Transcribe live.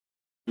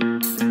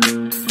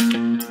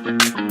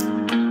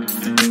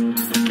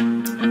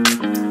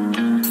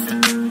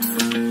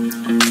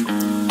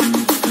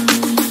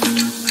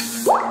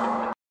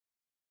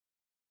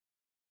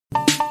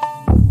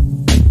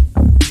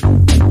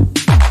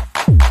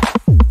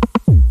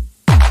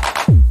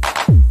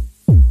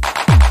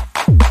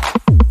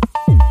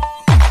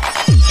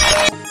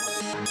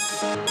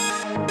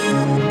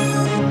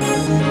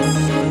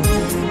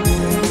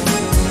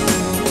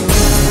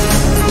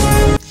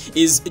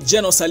Is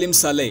General Salim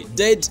Saleh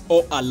dead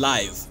or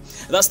alive?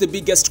 That's the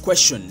biggest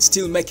question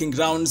still making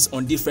rounds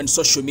on different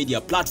social media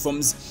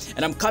platforms,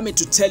 and I'm coming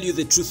to tell you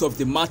the truth of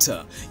the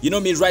matter. You know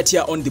me right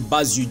here on the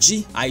Buzz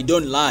UG, I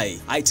don't lie.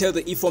 I tell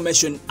the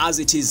information as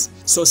it is,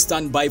 so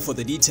stand by for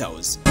the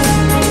details.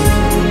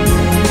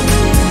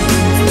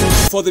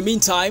 For the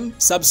meantime,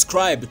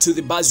 subscribe to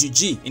the Buzz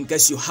UG in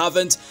case you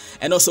haven't,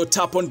 and also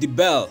tap on the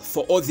bell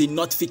for all the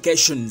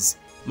notifications.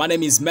 My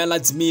name is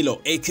Melad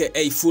Milo,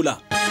 aka Fuller.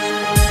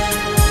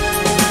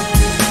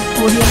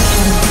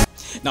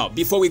 Now,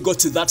 before we go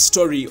to that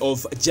story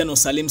of General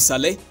Salim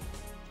Saleh,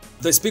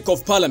 the Speaker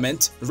of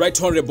Parliament,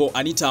 Right Honorable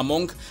Anita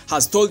Among,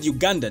 has told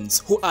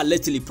Ugandans who are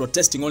lately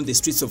protesting on the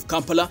streets of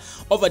Kampala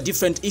over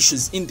different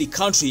issues in the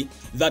country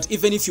that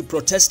even if you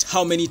protest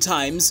how many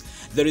times,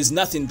 there is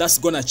nothing that's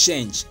gonna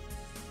change.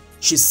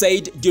 She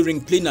said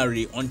during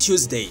plenary on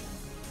Tuesday.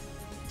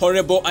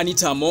 Honorable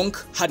Anita Among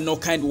had no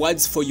kind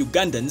words for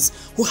Ugandans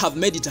who have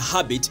made it a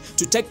habit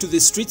to take to the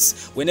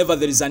streets whenever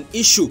there is an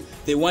issue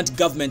they want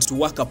government to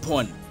work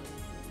upon.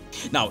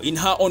 Now, in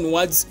her own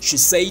words, she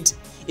said,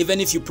 even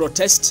if you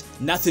protest,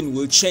 nothing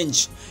will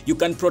change. You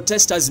can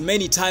protest as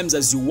many times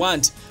as you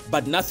want,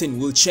 but nothing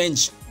will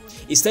change.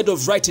 Instead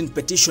of writing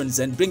petitions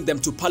and bring them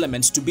to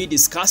Parliament to be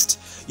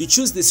discussed, you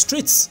choose the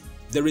streets.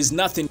 There is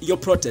nothing your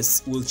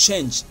protests will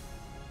change.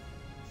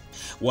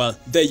 Well,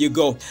 there you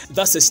go.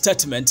 That's a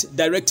statement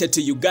directed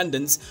to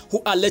Ugandans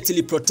who are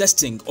lately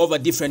protesting over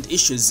different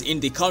issues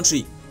in the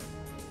country.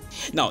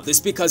 Now, the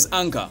Speaker's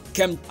anger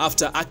came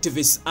after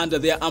activists under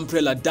their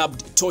umbrella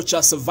dubbed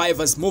Torture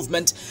Survivors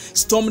Movement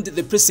stormed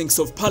the precincts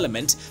of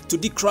Parliament to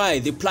decry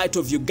the plight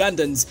of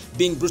Ugandans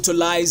being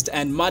brutalized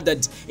and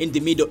murdered in the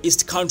Middle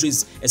East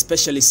countries,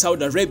 especially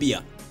Saudi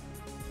Arabia.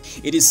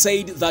 It is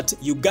said that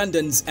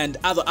Ugandans and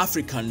other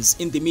Africans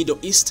in the Middle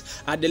East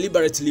are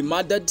deliberately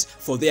murdered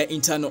for their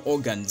internal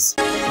organs.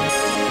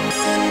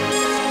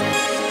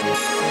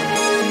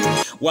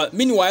 Well,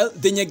 meanwhile,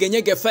 the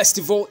Nyege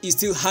festival is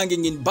still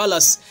hanging in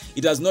balance.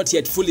 It has not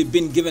yet fully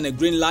been given a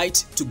green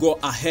light to go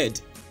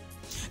ahead.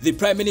 The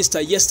Prime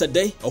Minister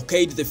yesterday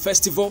okayed the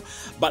festival,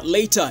 but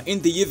later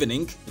in the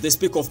evening, the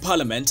Speaker of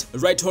Parliament,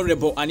 Right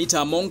Honorable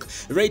Anita Among,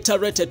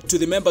 reiterated to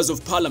the members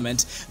of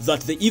Parliament that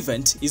the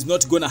event is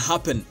not going to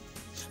happen.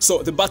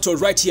 So the battle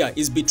right here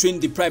is between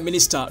the Prime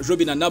Minister,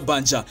 Robina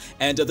Nabanja,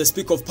 and the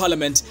Speaker of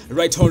Parliament,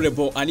 Right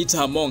Honorable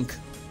Anita Among.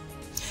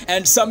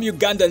 And some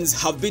Ugandans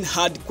have been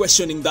heard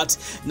questioning that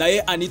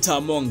naye Anita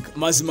Among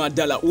mazima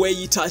ddala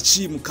weeyita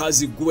ki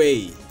mukazi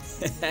gwe.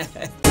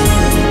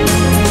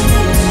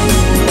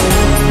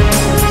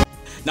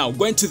 Now,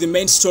 going to the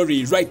main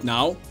story right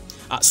now,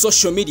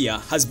 social media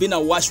has been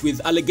awash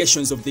with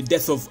allegations of the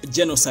death of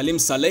General Salim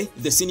Saleh,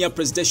 the senior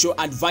presidential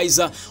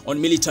advisor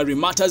on military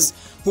matters,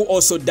 who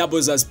also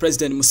doubles as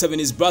President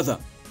Museveni's brother.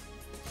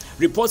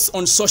 Reports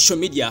on social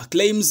media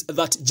claims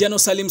that General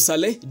Salim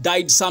Saleh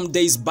died some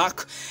days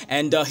back,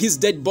 and his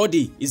dead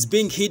body is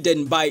being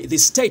hidden by the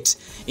state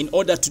in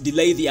order to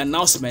delay the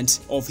announcement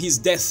of his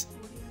death.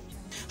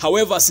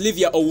 However,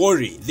 Sylvia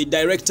Owori, the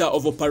Director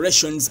of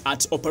Operations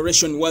at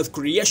Operation Wealth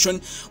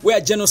Creation,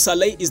 where General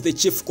Saleh is the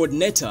chief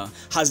coordinator,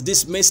 has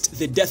dismissed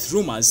the death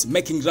rumors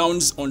making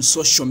rounds on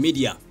social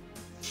media.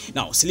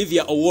 Now,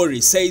 Sylvia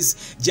Owori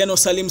says General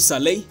Salim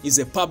Saleh is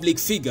a public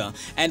figure,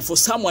 and for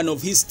someone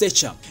of his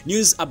stature,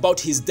 news about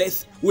his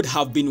death would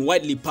have been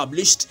widely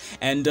published,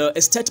 and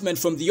a statement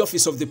from the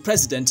office of the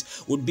president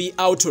would be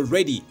out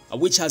already,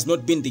 which has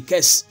not been the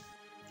case.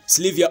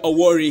 Sylvia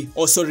Owori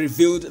also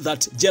revealed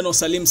that General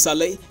Salim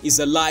Saleh is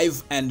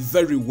alive and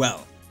very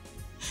well.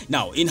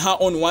 Now, in her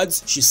own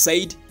words, she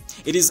said,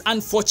 "It is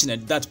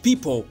unfortunate that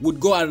people would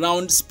go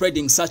around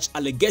spreading such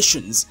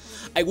allegations.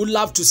 I would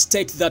love to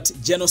state that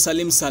General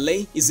Salim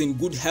Saleh is in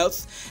good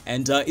health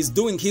and is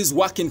doing his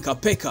work in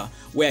Kapeka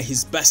where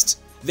he's best.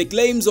 The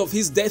claims of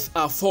his death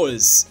are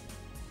false."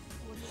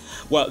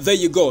 Well, there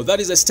you go. That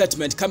is a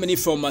statement coming in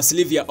from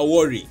Sylvia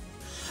Owori.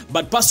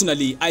 But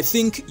personally, I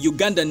think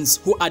Ugandans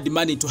who are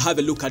demanding to have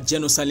a look at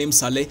General Salim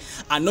Saleh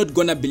are not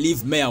gonna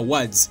believe mere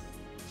words.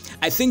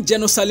 I think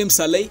General Salim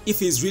Saleh,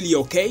 if he's really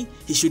okay,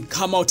 he should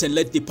come out and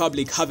let the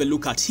public have a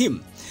look at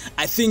him.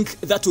 I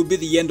think that will be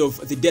the end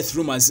of the death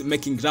rumors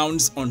making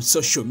rounds on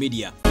social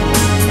media.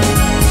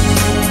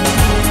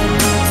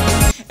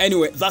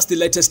 Anyway, that's the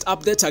latest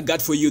update I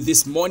got for you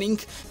this morning.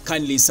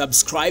 Kindly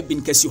subscribe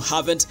in case you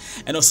haven't,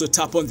 and also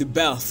tap on the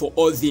bell for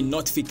all the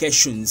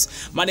notifications.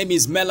 My name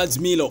is Melad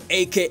Milo,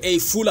 aka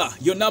Fuller,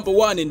 your number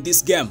one in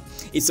this game.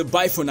 It's a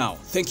bye for now.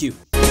 Thank you.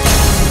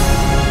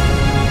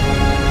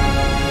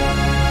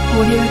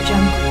 Audio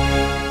Jungle.